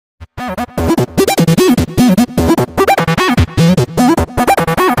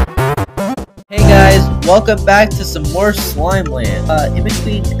welcome back to some more Slimeland. In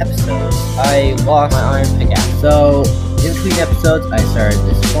between episodes, I lost my iron pickaxe. So, in between episodes, I started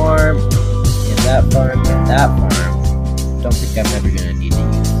this farm, and that farm, and that farm. Don't think I'm ever gonna need to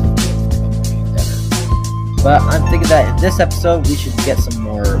use it. But I'm thinking that in this episode, we should get some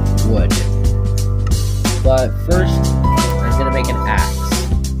more wood. But first, I'm gonna make an axe.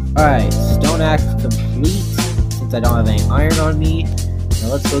 Alright, stone axe complete, since I don't have any iron on me.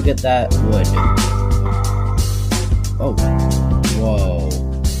 Now let's go get that wood. Oh, whoa.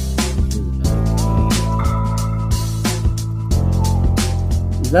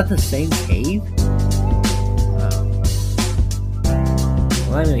 Is that the same cave? Wow.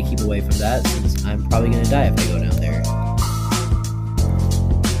 Well, I'm gonna keep away from that, since I'm probably gonna die if I go down there.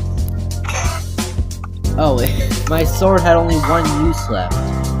 Oh, my sword had only one use left.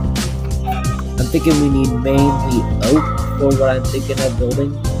 I'm thinking we need mainly oak for what I'm thinking of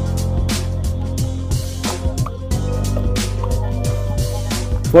building.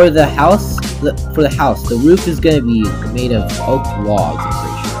 For the house, the roof is gonna be made of oak logs, I'm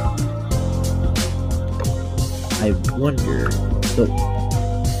pretty sure. I wonder, so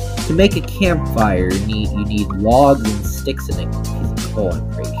to make a campfire, you need logs and sticks and a piece of coal, I'm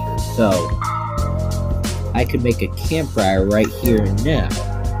pretty sure. So I could make a campfire right here and now.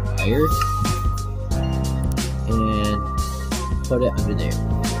 Fire. And put it under there.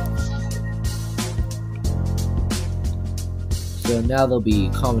 So now they'll be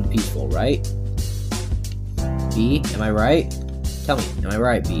calm and peaceful, right? B, am I right? Tell me, am I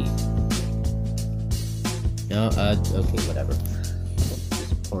right, B? No, okay, whatever.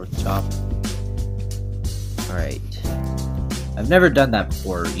 Just pork chop. Alright. I've never done that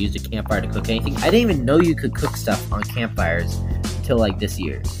before, used a campfire to cook anything. I didn't even know you could cook stuff on campfires until like this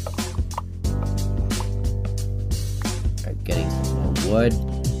year. Alright, getting some more wood.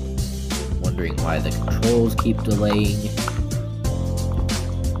 Wondering why the controls keep delaying.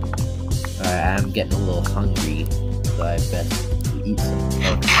 Alright, I'm getting a little hungry, so I best eat some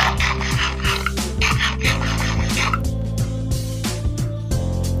pork.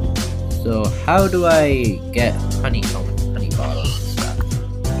 So how do I get honeycomb? Bottles and stuff.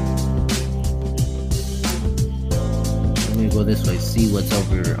 I'm gonna go this way, see what's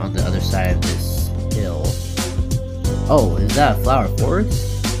over on the other side of this hill. Oh, is that a flower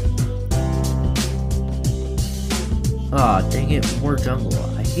forest? Aw, dang it, more jungle.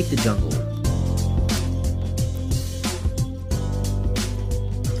 I hate the jungle.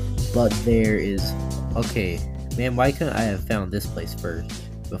 But there is... Okay, man, why couldn't I have found this place first,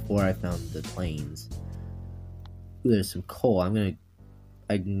 before I found the plains? Ooh, there's some coal. I'm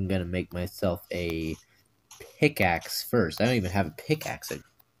gonna make myself a pickaxe first. I don't even have a pickaxe.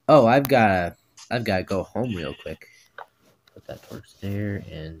 Oh, I've gotta go home real quick. Put that torch there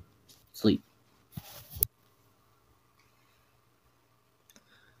and sleep.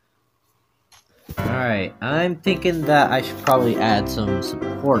 Alright, I'm thinking that I should probably add some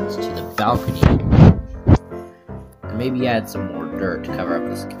supports to the balcony. And maybe add some more dirt to cover up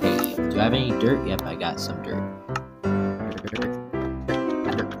this cave. Do I have any dirt? Yep, I got some dirt.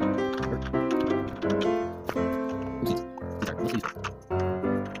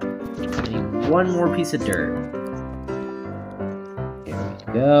 One more piece of dirt. There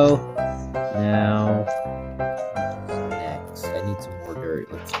we go. Now, next, I need some more dirt.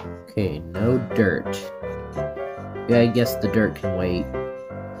 Okay, no dirt. Yeah, I guess the dirt can wait.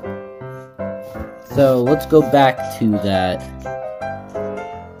 So let's go back to that.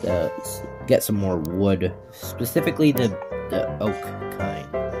 Get some more wood, specifically the oak kind.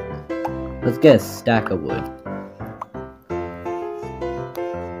 Let's get a stack of wood.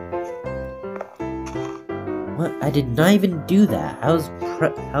 What? I did not even do that. I was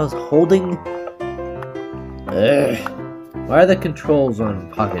holding. Ugh. Why are the controls on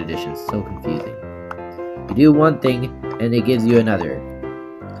Pocket Edition so confusing? You do one thing and it gives you another.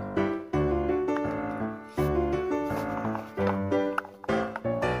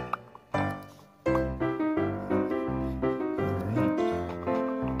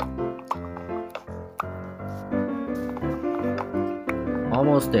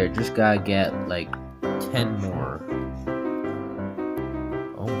 Almost there, just gotta get like 10 more.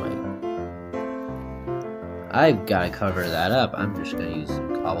 Oh my. I've gotta cover that up. I'm just gonna use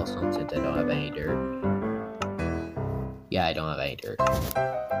some cobblestone since I don't have any dirt. Yeah, I don't have any dirt.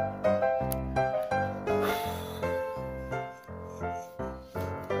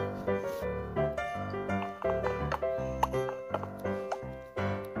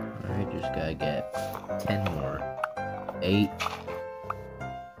 Alright, just gotta get 10 more. 8.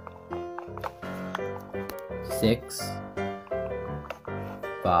 6,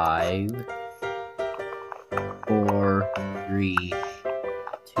 5, 3,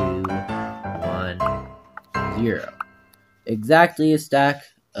 2, 1, 0. Exactly a stack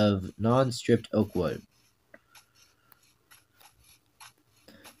of non-stripped oak wood.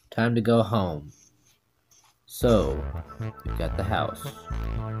 Time to go home. So, we've got the house.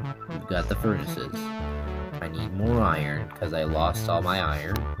 We've got the furnaces. I need more iron, because I lost all my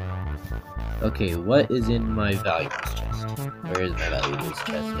iron. Okay, what is in my valuables chest? Where is my valuables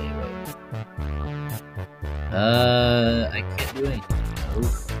chest anyway? I can't do anything. Nope.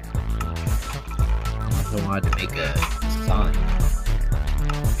 I wanted to make a sign.